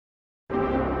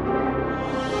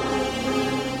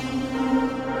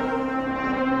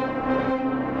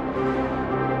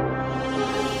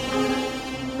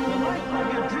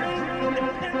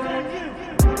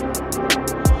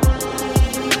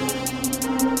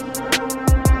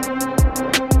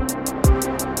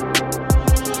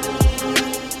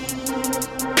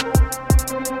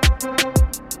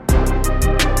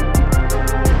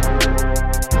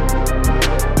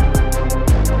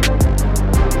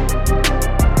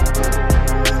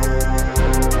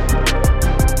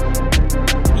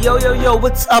Yo,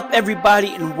 what's up,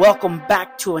 everybody, and welcome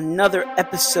back to another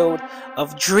episode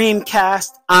of Dreamcast.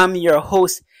 I'm your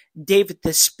host, David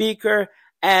the Speaker,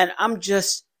 and I'm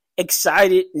just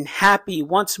excited and happy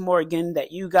once more again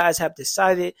that you guys have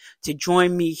decided to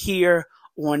join me here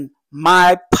on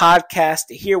my podcast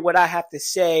to hear what I have to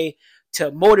say, to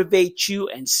motivate you,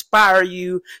 inspire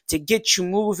you, to get you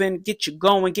moving, get you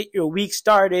going, get your week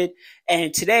started.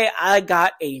 And today I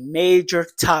got a major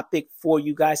topic for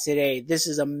you guys today. This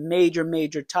is a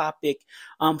major topic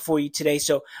for you today.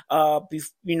 So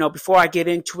before I get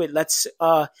into it, let's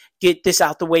get this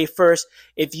out the way first.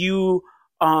 If you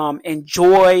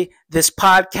enjoy this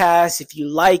podcast, if you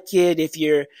like it, if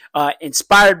you're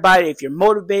inspired by it, if you're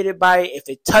motivated by it, if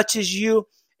it touches you,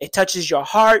 it touches your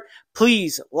heart,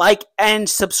 please like and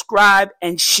subscribe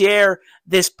and share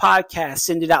this podcast.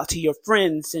 Send it out to your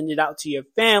friends. Send it out to your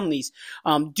families.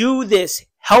 Do this.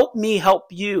 Help me help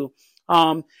you.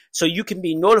 So you can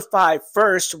be notified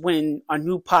first when a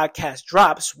new podcast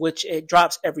drops, which it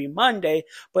drops every Monday,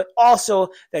 but also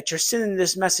that you're sending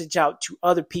this message out to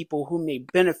other people who may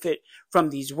benefit from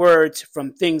these words,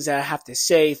 from things that I have to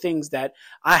say, things that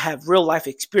I have real life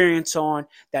experience on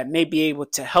that may be able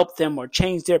to help them or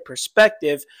change their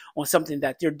perspective on something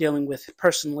that they're dealing with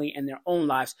personally in their own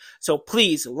lives. So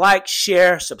please like,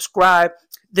 share, subscribe.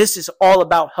 This is all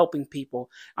about helping people.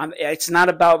 It's not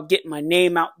about getting my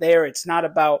name out there. It's not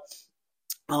about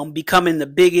becoming the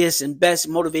biggest and best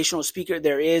motivational speaker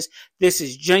there is. This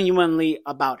is genuinely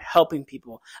about helping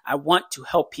people. I want to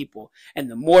help people. And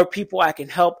the more people I can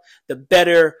help, the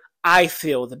better I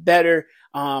feel, the better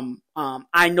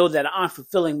I know that I'm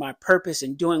fulfilling my purpose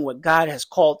and doing what God has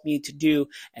called me to do,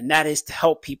 and that is to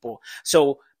help people.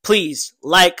 So please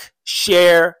like,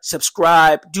 share,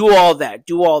 subscribe, do all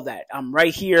that. I'm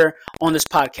right here on this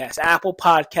podcast, Apple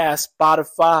Podcasts,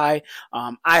 Spotify,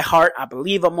 iHeart. I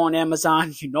believe I'm on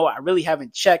Amazon. I really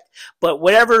haven't checked, but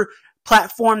whatever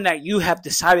platform that you have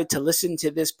decided to listen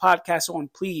to this podcast on,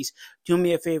 please do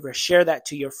me a favor. Share that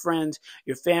to your friends,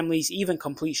 your families, even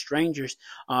complete strangers.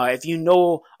 If you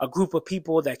know a group of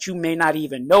people that you may not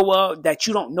even know of, that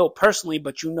you don't know personally,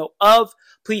 but you know of,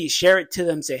 please share it to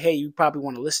them. Say, hey, you probably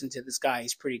want to listen to this guy.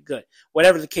 He's pretty good.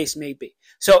 Whatever the case may be.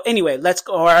 So anyway, let's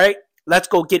go. All right. Let's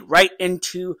go get right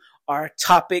into our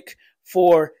topic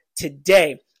for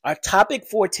today. Our topic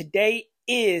for today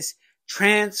is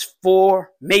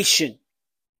transformation.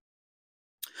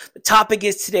 The topic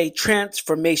is today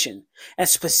transformation, and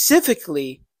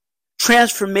specifically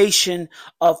transformation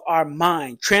of our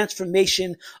mind,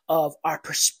 transformation of our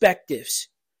perspectives,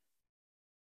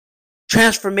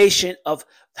 transformation of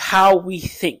how we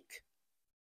think.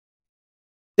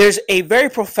 There's a very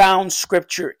profound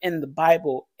scripture in the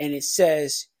Bible, and it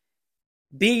says,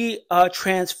 be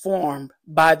transformed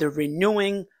by the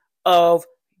renewing of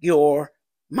your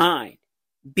mind.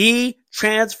 Be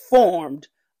transformed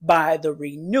by the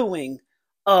renewing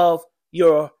of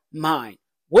your mind.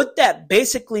 What that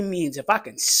basically means, if I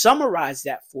can summarize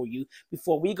that for you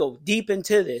before we go deep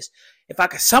into this, if I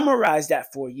can summarize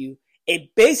that for you,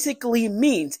 it basically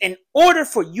means in order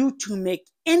for you to make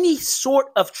any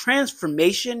sort of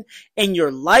transformation in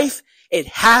your life, it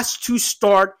has to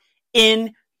start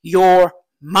in your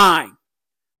mind.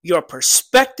 Your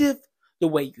perspective, the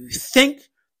way you think,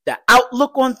 the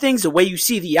outlook on things, the way you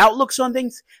see the outlooks on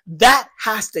things, that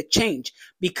has to change,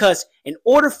 because in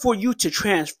order for you to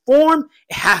transform,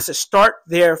 it has to start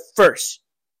there first.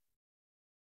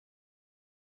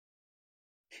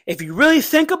 If you really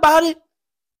think about it,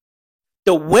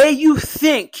 the way you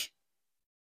think,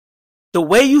 the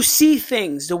way you see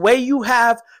things, the way you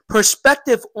have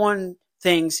perspective on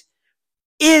things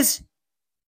is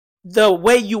the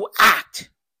way you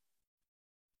act.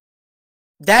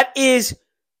 That is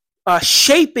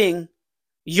shaping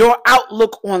your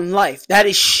outlook on life. That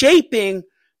is shaping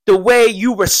the way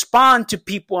you respond to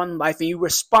people in life, and you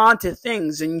respond to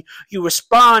things, and you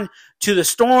respond to the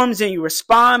storms, and you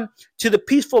respond to the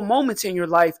peaceful moments in your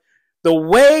life. The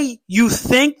way you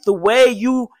think, the way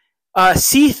you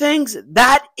see things,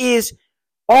 that is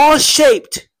all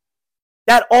shaped.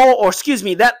 That all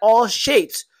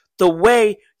shapes the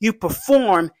way you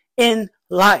perform in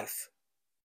life.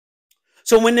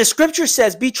 So when the scripture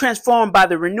says, be transformed by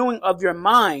the renewing of your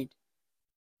mind,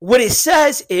 what it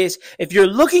says is, if you're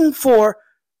looking for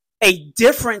a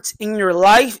difference in your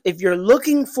life, if you're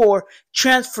looking for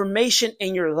transformation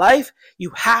in your life,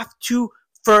 you have to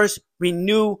first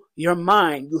renew your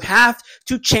mind. You have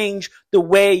to change the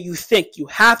way you think. You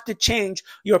have to change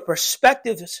your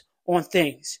perspectives on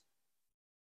things.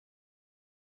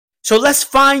 So let's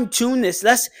fine tune this.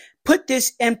 Let's put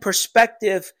this in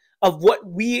perspective of what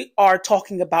we are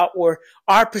talking about, or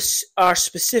our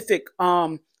specific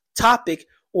topic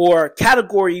or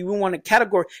category we want to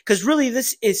category, because really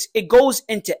it goes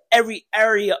into every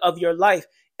area of your life,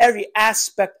 every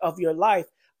aspect of your life.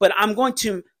 But I'm going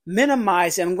to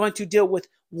minimize and I'm going to deal with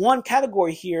one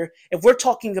category here. If we're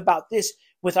talking about this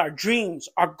with our dreams,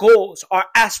 our goals, our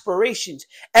aspirations,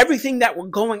 everything that we're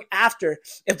going after,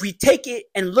 if we take it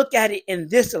and look at it in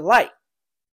this light,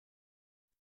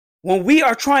 when we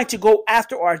are trying to go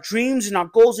after our dreams and our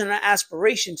goals and our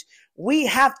aspirations, we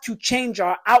have to change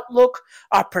our outlook,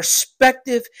 our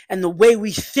perspective, and the way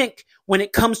we think when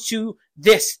it comes to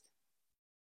this.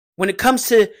 When it comes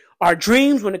to our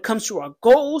dreams, when it comes to our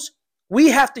goals, we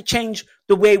have to change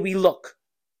the way we look.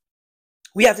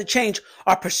 We have to change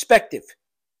our perspective,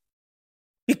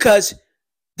 because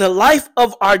the life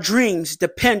of our dreams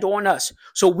depend on us.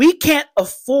 So we cannot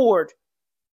afford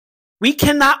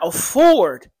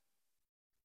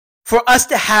for us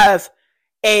to have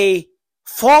a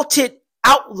faulted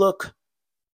outlook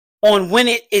on when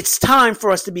it's time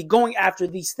for us to be going after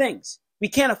these things. We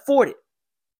can't afford it.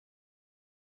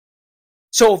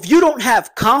 So if you don't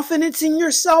have confidence in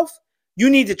yourself, you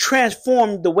need to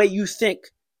transform the way you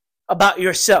think about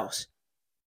yourselves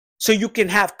so you can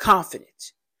have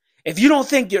confidence. If you don't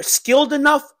think you're skilled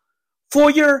enough for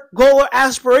your goal or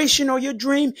aspiration or your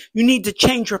dream, you need to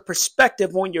change your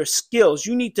perspective on your skills.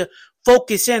 You need to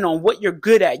focus in on what you're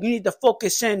good at. You need to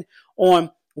focus in on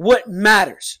what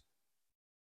matters.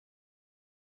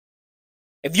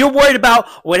 If you're worried about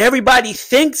what everybody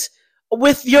thinks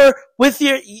you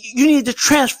need to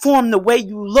transform the way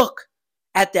you look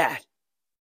at that.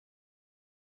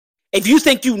 If you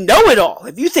think you know it all,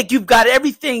 if you think you've got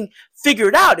everything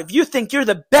figured out, if you think you're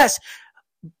the best,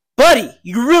 buddy,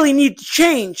 you really need to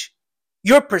change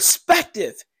your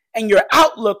perspective and your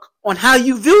outlook on how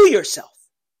you view yourself.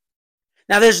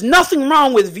 Now, there's nothing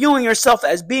wrong with viewing yourself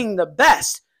as being the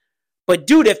best. But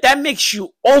dude, if that makes you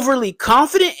overly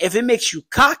confident, if it makes you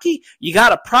cocky, you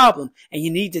got a problem and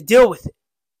you need to deal with it.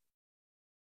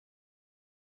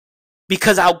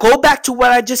 Because I'll go back to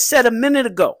what I just said a minute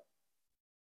ago.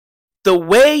 The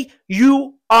way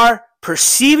you are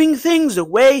perceiving things, the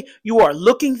way you are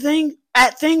looking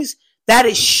at things, that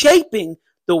is shaping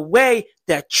the way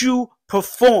that you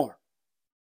perform.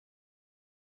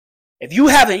 If you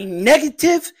have a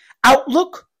negative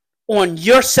outlook on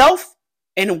yourself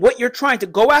and what you're trying to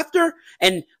go after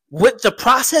and what the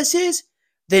process is,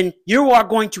 then you are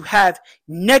going to have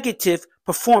negative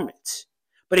performance.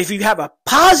 But if you have a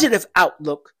positive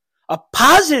outlook, a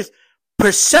positive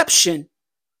perception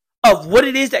of what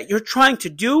it is that you're trying to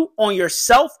do on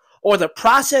yourself or the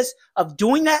process of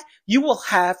doing that, you will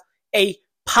have a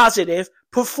positive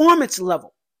performance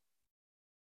level.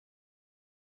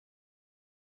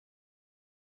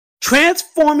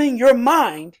 Transforming your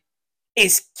mind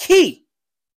is key.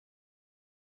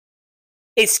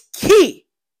 It's key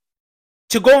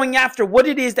to going after what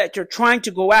it is that you're trying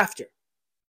to go after.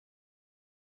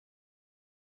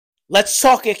 Let's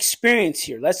talk experience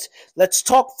here. Let's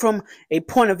talk from a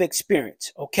point of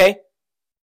experience, okay?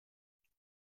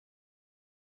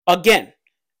 Again,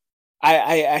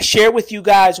 I shared with you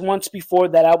guys once before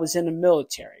that I was in the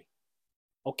military,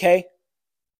 okay?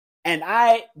 And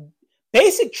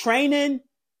basic training,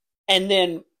 and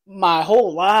then my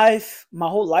whole life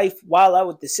while I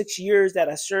was the 6 years that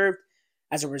I served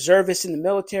as a reservist in the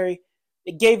military,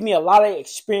 it gave me a lot of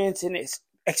experiences,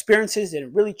 and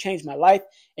it really changed my life,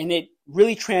 and it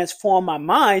really transformed my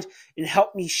mind and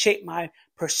helped me shape my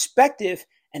perspective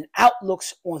and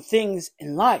outlooks on things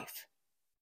in life.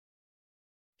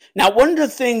 Now, one of the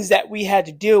things that we had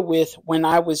to deal with when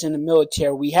I was in the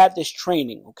military, we had this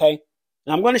training, okay?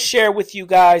 And I'm going to share with you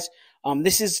guys.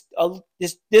 This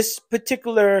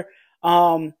particular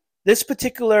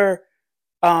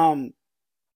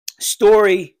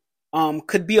story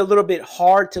could be a little bit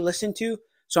hard to listen to,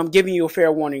 so I'm giving you a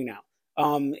fair warning now.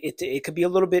 It could be a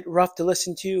little bit rough to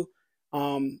listen to.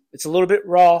 It's a little bit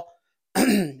raw.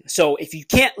 So if you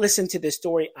can't listen to this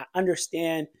story, I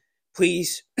understand.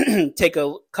 Please take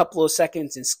a couple of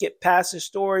seconds and skip past the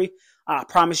story. I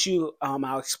promise you,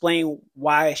 I'll explain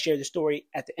why I share the story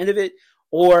at the end of it.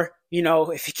 Or,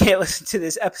 if you can't listen to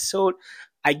this episode,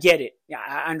 I get it. Yeah,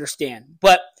 I understand.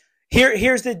 But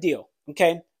here's the deal,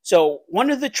 okay? So one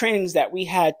of the trainings that we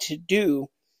had to do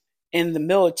in the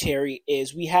military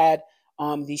is we had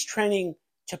these training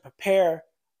to prepare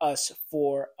us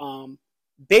for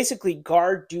basically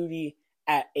guard duty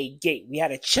at a gate. We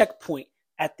had a checkpoint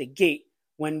at the gate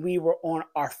when we were on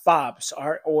our FOBs,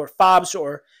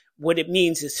 or what it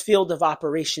means is field of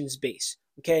operations base.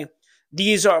 Okay.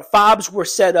 These are fobs were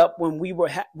set up when we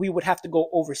would have to go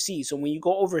overseas. So when you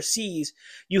go overseas,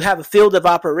 you have a field of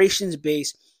operations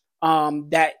base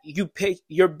that you pay.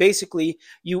 You're basically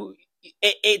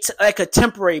it's like a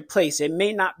temporary place. It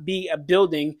may not be a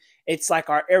building. It's like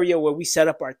our area where we set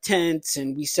up our tents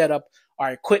and we set up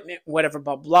our equipment, whatever,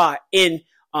 blah blah, in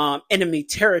enemy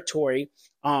territory.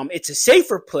 It's a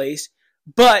safer place,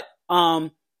 but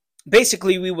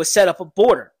basically we would set up a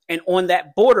border, and on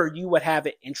that border you would have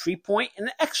an entry point and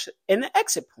an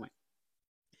exit point.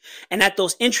 And at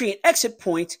those entry and exit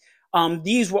points,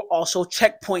 these were also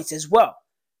checkpoints as well.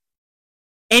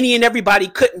 Any and everybody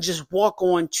couldn't just walk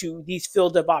on to these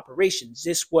field of operations.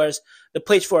 This was the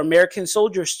place for American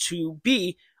soldiers to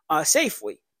be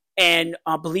safely. And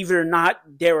believe it or not,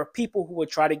 there were people who would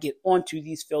try to get onto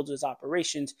these fields of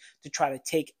operations to try to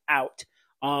take out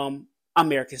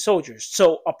American soldiers.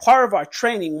 So a part of our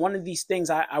training, one of these things,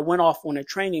 I went off on a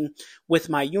training with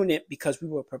my unit because we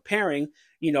were preparing,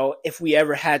 if we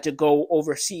ever had to go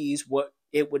overseas, what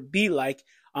it would be like.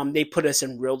 They put us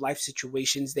in real life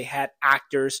situations. They had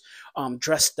actors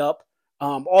dressed up,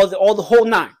 all the whole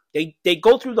nine. They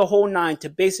go through the whole nine to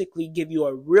basically give you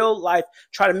a real life,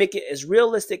 try to make it as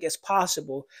realistic as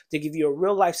possible, to give you a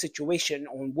real life situation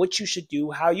on what you should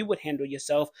do, how you would handle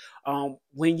yourself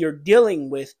when you're dealing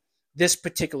with this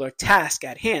particular task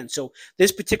at hand. So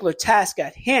this particular task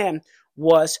at hand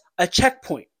was a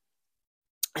checkpoint.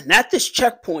 And at this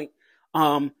checkpoint,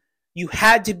 you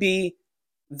had to be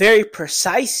very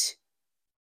precise.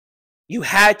 You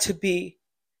had to be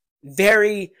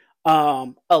very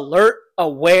alert,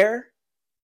 aware.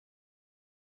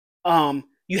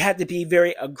 You had to be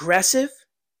very aggressive,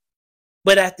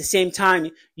 but at the same time,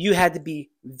 you had to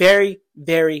be very,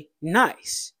 very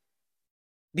nice,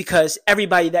 because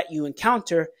everybody that you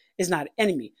encounter is not an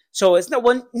enemy. So it's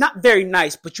not very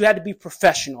nice, but you had to be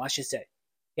professional, I should say.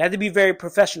 You had to be very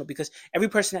professional because every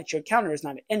person that you encounter is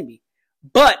not an enemy.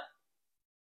 But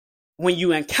when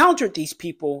you encountered these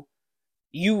people,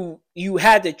 you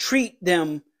had to treat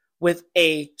them with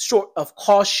a sort of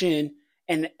caution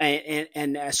and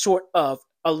a sort of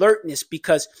alertness,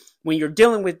 because when you're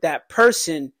dealing with that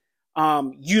person,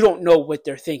 you don't know what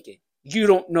they're thinking. You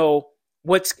don't know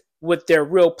what their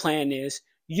real plan is.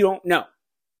 You don't know.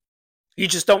 You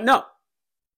just don't know.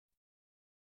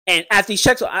 And at these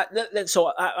checks,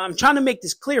 I'm trying to make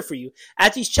this clear for you.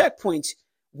 At these checkpoints,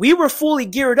 we were fully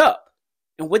geared up.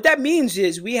 And what that means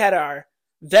is we had our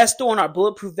vest on, our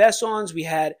bulletproof vests on. We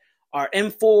had our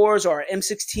M4s or our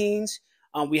M16s.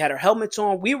 We had our helmets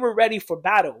on. We were ready for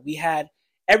battle. We had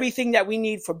everything that we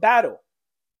need for battle.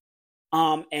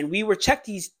 And we were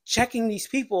checking these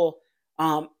people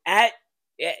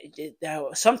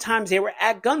sometimes they were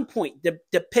at gunpoint,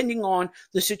 depending on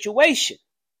the situation.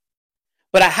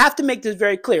 But I have to make this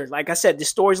very clear. Like I said, this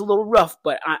story is a little rough,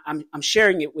 but I'm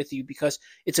sharing it with you because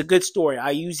it's a good story. I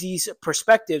use these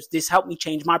perspectives. This helped me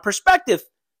change my perspective.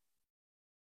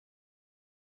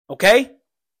 Okay?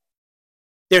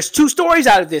 There's two stories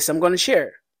out of this I'm going to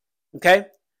share. Okay?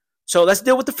 So let's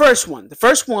deal with the first one. The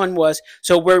first one was,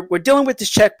 so we're dealing with this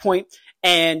checkpoint,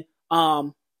 and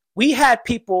we had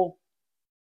people.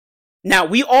 Now,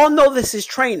 we all know this is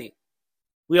training.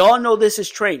 We all know this is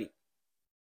training.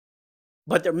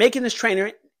 But they're making this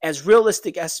training as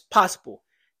realistic as possible.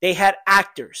 They had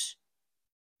actors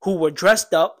who were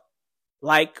dressed up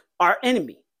like our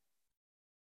enemy.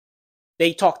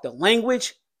 They talked the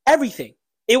language, everything.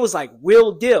 It was like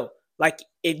real deal. Like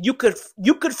if you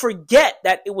could forget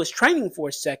that it was training for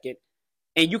a second,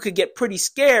 and you could get pretty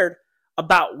scared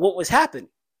about what was happening.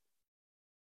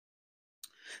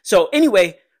 So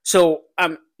anyway,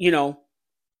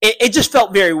 it just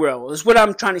felt very real. Is what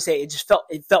I'm trying to say.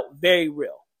 It felt very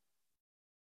real.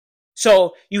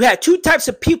 So you had two types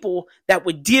of people that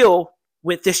would deal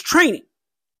with this training.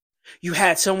 You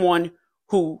had someone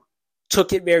who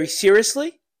took it very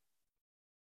seriously.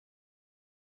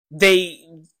 They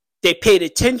paid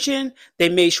attention. They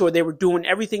made sure they were doing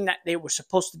everything that they were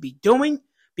supposed to be doing,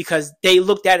 because they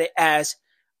looked at it as,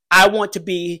 I want to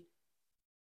be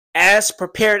as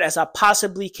prepared as I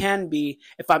possibly can be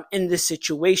if I'm in this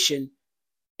situation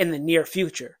in the near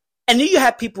future. And then you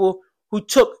have people who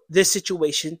took this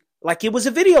situation like it was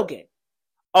a video game.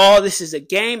 Oh, this is a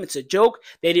game. It's a joke.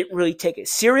 They didn't really take it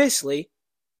seriously.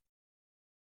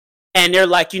 And they're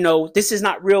like, this is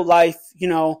not real life.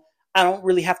 I don't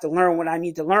really have to learn what I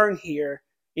need to learn here.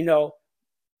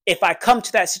 If I come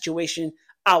to that situation,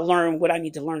 I'll learn what I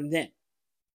need to learn then.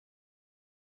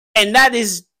 And that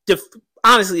is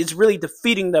honestly, it's really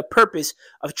defeating the purpose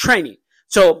of training.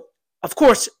 So, of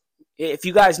course, if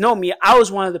you guys know me, I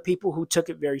was one of the people who took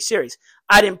it very serious.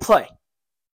 I didn't play.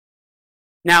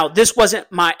 Now, this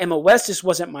wasn't my MOS. This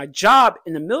wasn't my job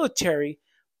in the military,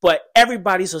 but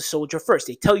everybody's a soldier first.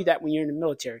 They tell you that when you're in the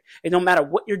military. And no matter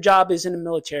what your job is in the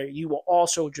military, you are all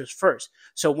soldiers first.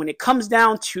 So when it comes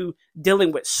down to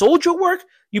dealing with soldier work,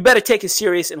 you better take it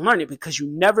serious and learn it, because you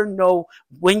never know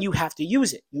when you have to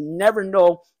use it. You never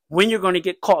know when you're going to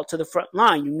get called to the front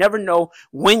line. You never know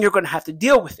when you're going to have to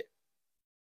deal with it.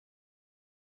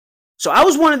 So I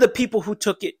was one of the people who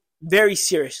took it very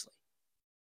seriously.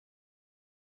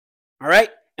 All right.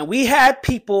 And we had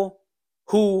people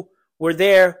who were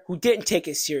there who didn't take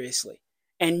it seriously.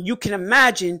 And you can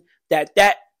imagine that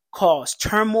that caused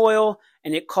turmoil,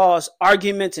 and it caused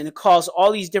arguments, and it caused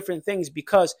all these different things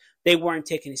because they weren't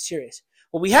taking it serious.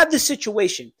 Well, we have this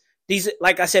situation. These,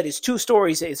 like I said, it's two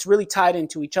stories. It's really tied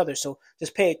into each other. So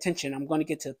just pay attention. I'm going to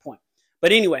get to the point.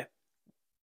 But anyway,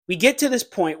 we get to this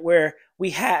point where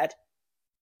we had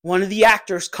one of the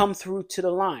actors come through to the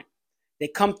line. They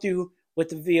come through with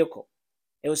the vehicle.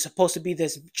 It was supposed to be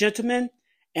this gentleman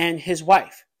and his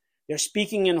wife. They're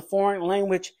speaking in a foreign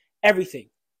language, everything,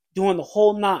 doing the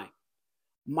whole nine.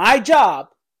 My job,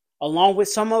 along with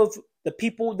some of the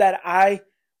people that I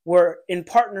were in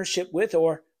partnership with,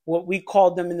 or what we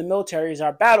called them in the military is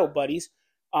our battle buddies,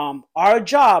 our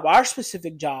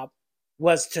specific job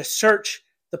was to search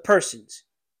the persons.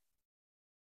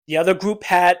 The other group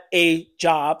had a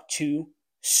job to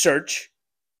search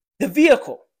the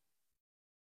vehicle.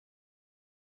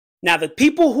 Now, the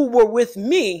people who were with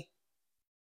me,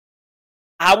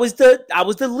 I was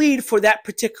the lead for that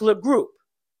particular group.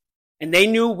 And they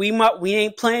knew we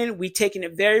ain't playing. We taking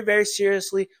it very, very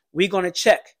seriously. We going to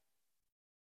check.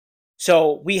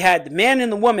 So we had the man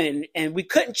and the woman, and we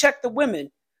couldn't check the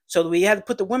women. So we had to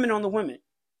put the women on the women.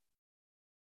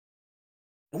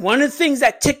 And one of the things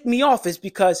that ticked me off is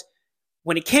because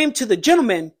when it came to the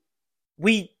gentleman,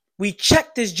 we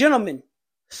checked this gentleman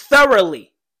thoroughly.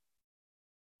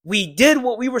 We did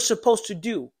what we were supposed to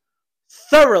do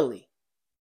thoroughly.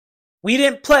 We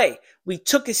didn't play. We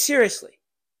took it seriously.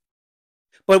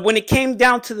 But when it came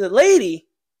down to the lady,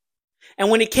 and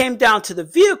when it came down to the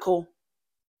vehicle,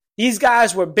 these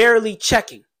guys were barely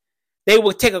checking. They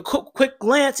would take a quick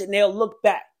glance and they'll look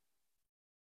back.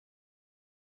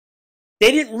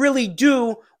 They didn't really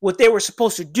do what they were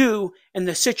supposed to do in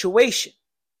the situation.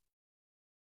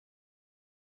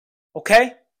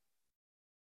 Okay?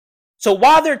 So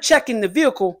while they're checking the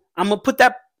vehicle, I'm going to put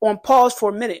that on pause for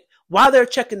a minute. While they're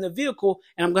checking the vehicle,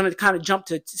 and I'm going to kind of jump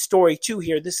to story 2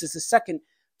 here. This is the second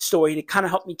story that kind of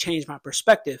helped me change my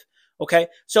perspective. Okay?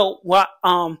 So while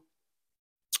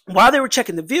they were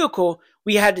checking the vehicle,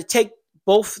 we had to take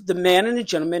both the man and the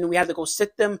gentleman, and we had to go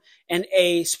sit them in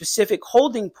a specific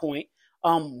holding point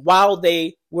while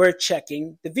they were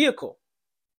checking the vehicle.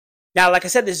 Now, like I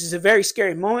said, this is a very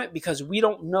scary moment because we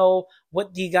don't know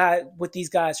what these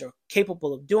guys are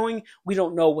capable of doing. We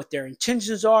don't know what their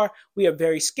intentions are. We are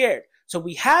very scared. So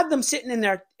we have them sitting in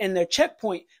their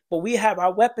checkpoint, but we have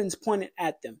our weapons pointed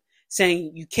at them,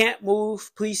 saying, "You can't move.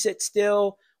 Please sit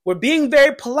still." We're being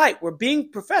very polite. We're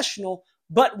being professional,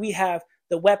 but we have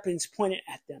the weapons pointed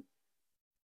at them.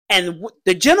 And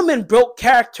the gentleman broke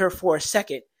character for a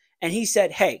second, and he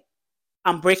said, "Hey,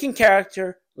 I'm breaking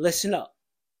character. Listen up.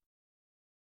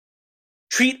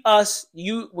 Treat us,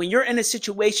 when you're in a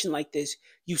situation like this,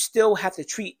 you still have to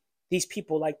treat these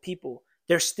people like people.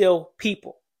 They're still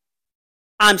people.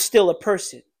 I'm still a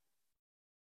person.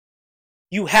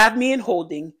 You have me in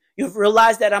holding. You've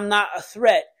realized that I'm not a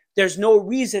threat. There's no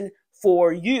reason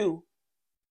for you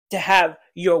to have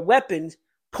your weapons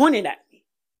pointed at me.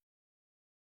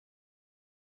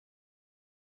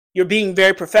 You're being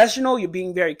very professional. You're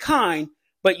being very kind,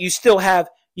 but you still have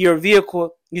your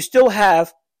vehicle. You still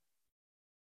have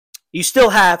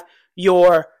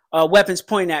your weapons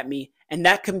pointing at me, and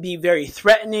that can be very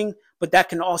threatening, but that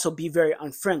can also be very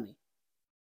unfriendly."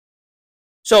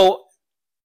 So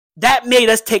that made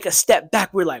us take a step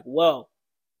back. We're like, whoa,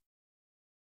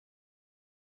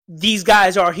 these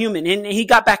guys are human. And he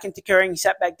got back into carrying, he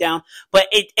sat back down. But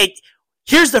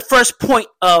here's the first point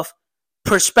of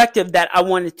perspective that I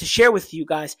wanted to share with you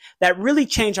guys that really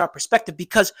changed our perspective,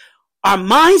 because our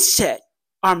mindset,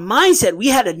 we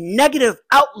had a negative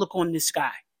outlook on this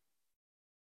guy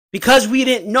because we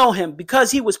didn't know him, because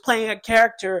he was playing a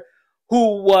character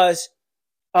who was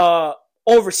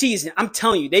overseas. And I'm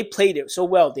telling you, they played it so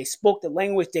well. They spoke the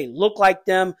language. They looked like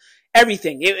them,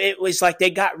 everything. It was like they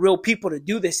got real people to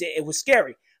do this. It was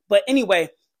scary. But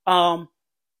anyway, our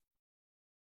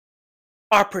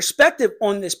perspective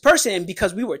on this person, and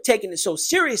because we were taking it so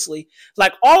seriously,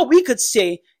 like all we could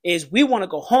say is we want to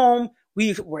go home.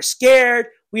 We were scared.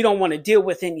 We don't want to deal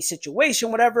with any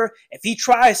situation, whatever. If he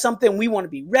tries something, we want to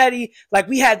be ready. Like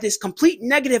we had this complete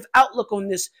negative outlook on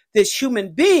this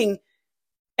human being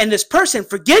and this person,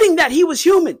 forgetting that he was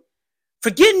human,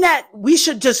 forgetting that we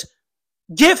should just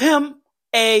give him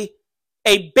a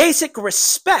basic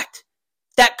respect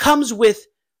that comes with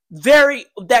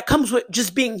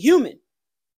just being human.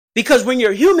 Because when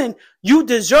you're human, you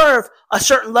deserve a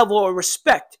certain level of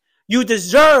respect. You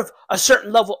deserve a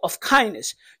certain level of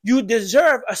kindness. You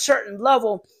deserve a certain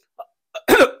level,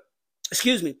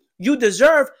 you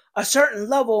deserve a certain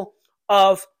level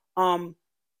of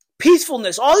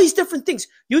peacefulness, all these different things.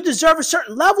 You deserve a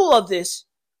certain level of this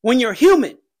when you're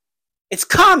human. It's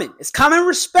common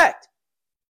respect.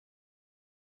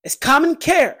 It's common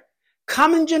care,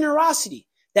 common generosity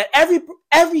that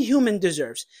every human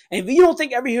deserves. And if you don't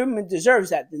think every human deserves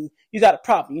that, then you got a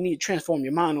problem. You need to transform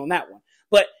your mind on that one.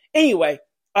 But anyway,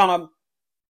 and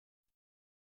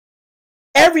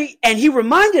he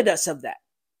reminded us of that.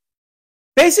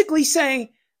 Basically saying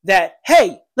that,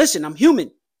 hey, listen, I'm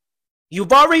human.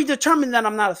 You've already determined that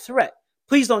I'm not a threat.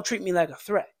 Please don't treat me like a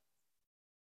threat.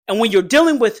 And when you're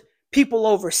dealing with people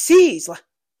overseas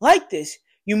like this,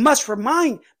 you must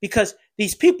remind, because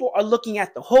these people are looking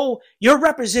at the whole, you're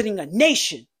representing a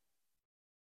nation.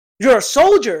 You're a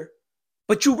soldier,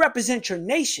 but you represent your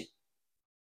nation.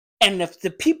 And if the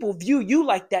people view you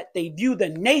like that, they view the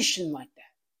nation like that.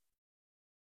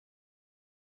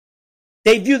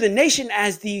 They view the nation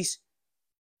as these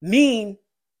mean,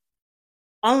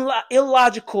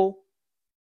 illogical,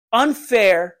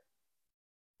 unfair,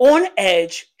 on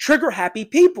edge, trigger happy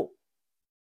people.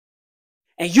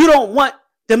 And you don't want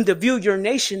them to view your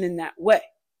nation in that way.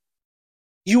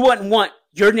 You wouldn't want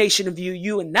your nation to view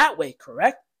you in that way,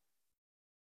 correct?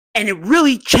 And it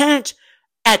really changed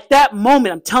at that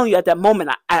moment. I'm telling you, at that moment,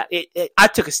 I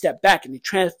took a step back and it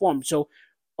transformed. So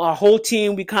our whole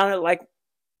team,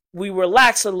 we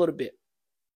relaxed a little bit.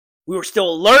 We were still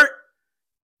alert,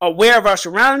 aware of our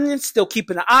surroundings, still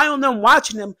keeping an eye on them,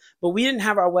 watching them, but we didn't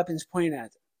have our weapons pointed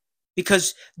at them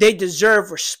because they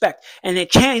deserve respect. And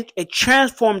it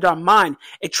transformed our mind.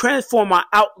 It transformed our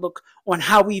outlook on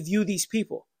how we view these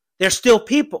people. They're still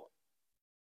people.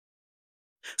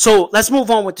 So let's move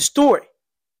on with the story.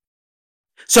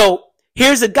 So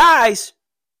here's the guys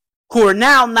who are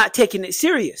now not taking it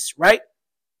serious, right?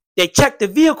 They checked the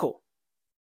vehicle.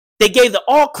 They gave the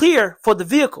all clear for the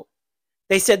vehicle.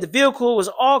 They said the vehicle was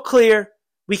all clear.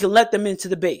 We can let them into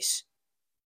the base.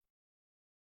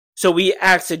 So we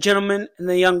asked the gentleman and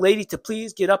the young lady to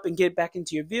please get up and get back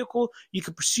into your vehicle. You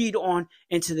can proceed on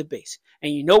into the base.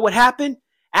 And you know what happened?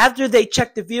 After they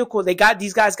checked the vehicle,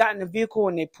 these guys got in the vehicle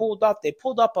and they pulled up. They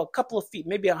pulled up a couple of feet,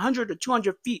 maybe 100 or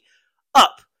 200 feet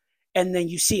up. And then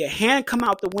you see a hand come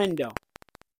out the window.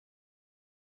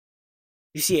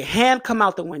 You see a hand come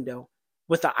out the window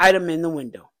with an item in the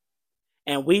window.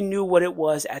 And we knew what it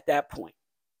was at that point.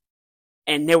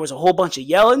 And there was a whole bunch of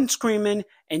yelling, screaming,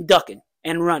 and ducking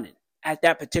and running at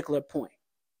that particular point.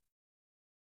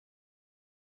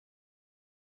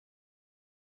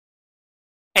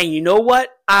 And you know what?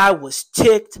 I was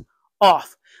ticked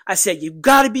off. I said, you've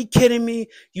got to be kidding me.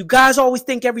 You guys always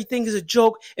think everything is a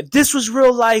joke. If this was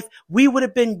real life, we would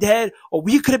have been dead, or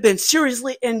we could have been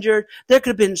seriously injured. There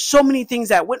could have been so many things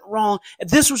that went wrong. If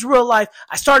this was real life,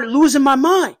 I started losing my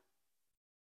mind.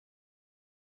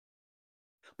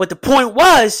 But the point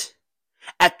was,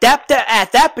 at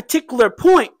that particular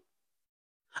point,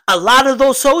 a lot of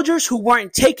those soldiers who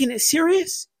weren't taking it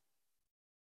serious,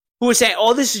 who were saying,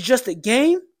 oh, this is just a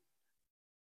game,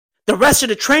 the rest of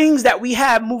the trainings that we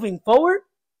have moving forward,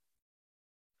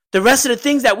 the rest of the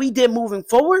things that we did moving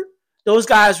forward, those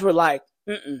guys were like,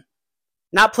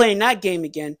 not playing that game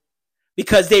again.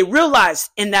 Because they realized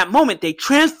in that moment, they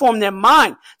transformed their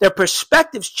mind. Their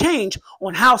perspectives changed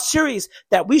on how serious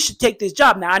that we should take this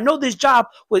job. Now, I know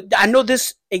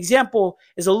this example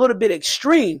is a little bit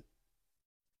extreme.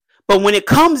 But when it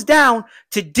comes down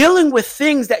to dealing with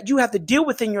things that you have to deal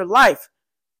with in your life,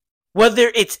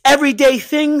 whether it's everyday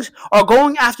things or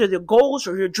going after the goals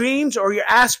or your dreams or your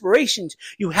aspirations,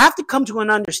 you have to come to an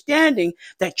understanding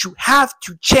that you have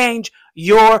to change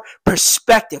your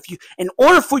perspective. In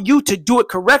order for you to do it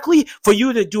correctly, for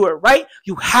you to do it right,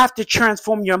 you have to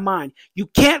transform your mind. You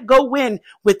can't go in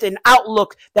with an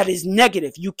outlook that is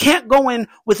negative. You can't go in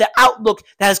with an outlook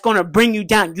that is going to bring you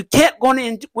down. You can't go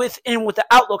in with an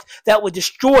outlook that will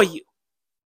destroy you.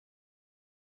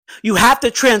 You have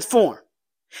to transform.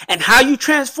 And how you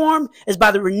transform is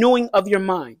by the renewing of your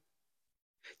mind.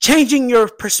 Changing your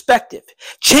perspective,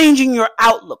 changing your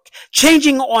outlook,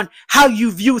 changing on how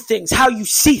you view things, how you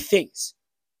see things.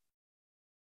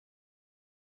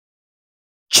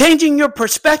 changing your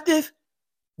perspective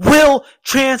will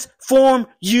transform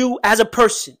you as a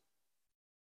person.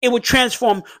 It will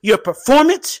transform your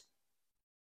performance.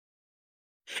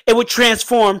 It will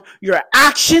transform your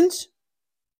actions.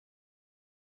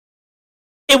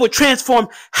 It will transform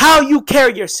how you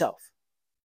carry yourself.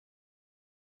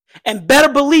 And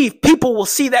better believe people will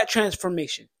see that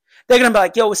transformation. They're going to be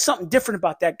like, yo, it's something different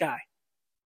about that guy.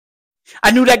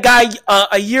 I knew that guy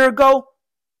a year ago,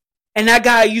 and that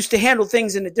guy used to handle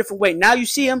things in a different way. Now you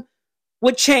see him,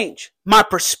 what changed? My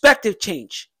perspective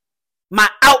changed. My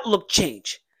outlook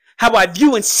changed. How I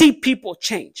view and see people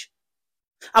change.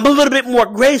 I'm a little bit more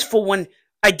graceful when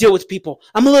I deal with people.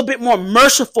 I'm a little bit more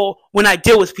merciful when I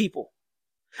deal with people.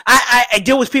 I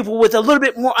deal with people with a little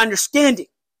bit more understanding.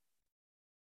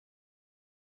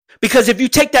 Because if you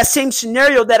take that same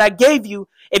scenario that I gave you,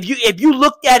 if you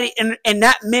looked at it in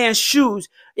that man's shoes,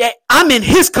 yeah, I'm in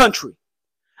his country.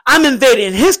 I'm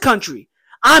invading his country.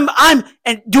 I'm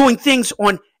doing things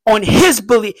on his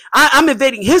belief. I'm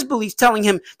invading his beliefs, telling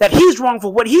him that he's wrong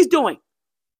for what he's doing.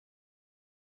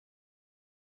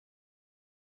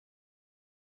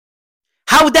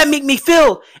 How would that make me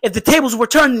feel if the tables were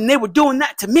turned and they were doing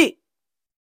that to me?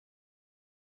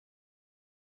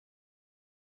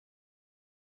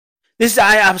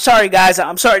 I'm sorry, guys.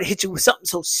 I'm sorry to hit you with something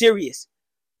so serious.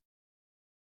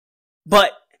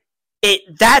 But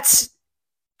that's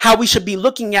how we should be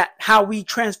looking at how we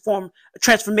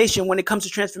transformation when it comes to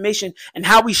transformation, and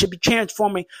how we should be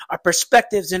transforming our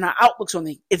perspectives and our outlooks on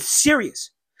things. It's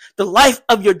serious. The life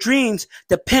of your dreams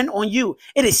depend on you.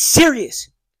 It is serious.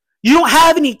 You don't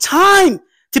have any time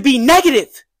to be negative.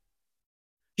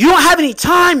 You don't have any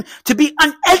time to be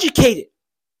uneducated.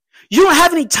 You don't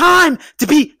have any time to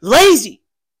be lazy.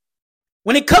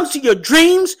 When it comes to your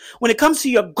dreams, when it comes to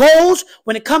your goals,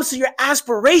 when it comes to your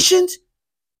aspirations,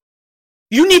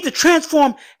 you need to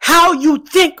transform how you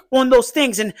think on those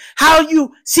things and how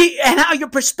you see and how your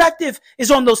perspective is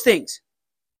on those things.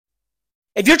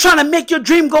 If you're trying to make your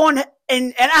dream go on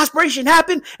and aspiration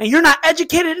happen and you're not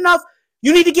educated enough,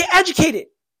 you need to get educated.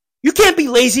 You can't be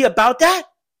lazy about that.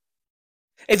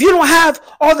 If you don't have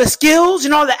all the skills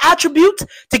and all the attributes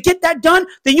to get that done,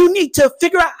 then you need to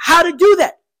figure out how to do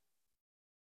that.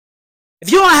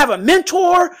 If you don't have a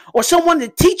mentor or someone to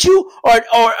teach you or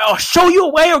show you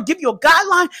a way or give you a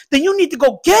guideline, then you need to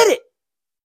go get it.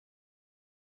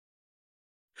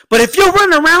 But if you're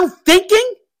running around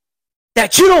thinking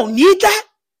that you don't need that,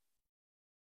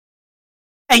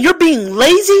 and you're being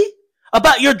lazy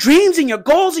about your dreams and your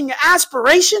goals and your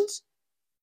aspirations,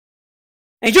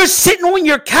 and you're sitting on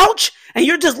your couch and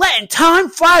you're just letting time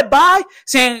fly by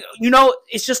saying,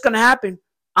 it's just going to happen.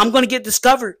 I'm going to get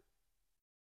discovered.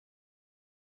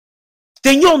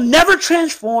 Then you'll never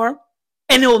transform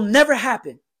and it will never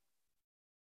happen.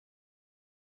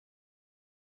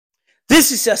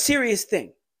 This is a serious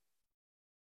thing.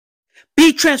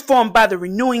 Be transformed by the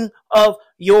renewing of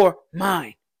your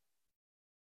mind.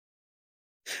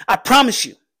 I promise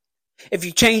you, if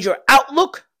you change your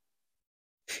outlook,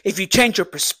 if you change your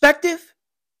perspective,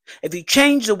 if you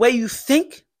change the way you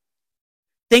think,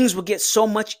 things will get so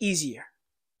much easier.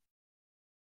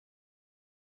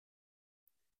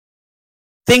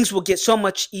 Things will get so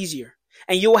much easier.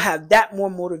 And you'll have that more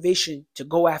motivation to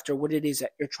go after what it is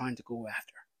that you're trying to go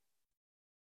after.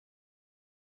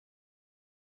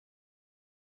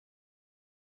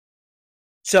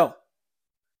 So,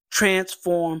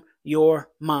 transform your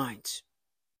minds.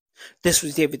 This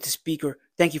was David the Speaker.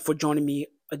 Thank you for joining me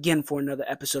again for another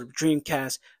episode of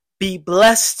Dreamcast. Be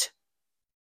blessed.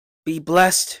 Be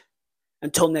blessed.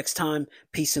 Until next time,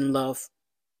 peace and love.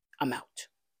 I'm out.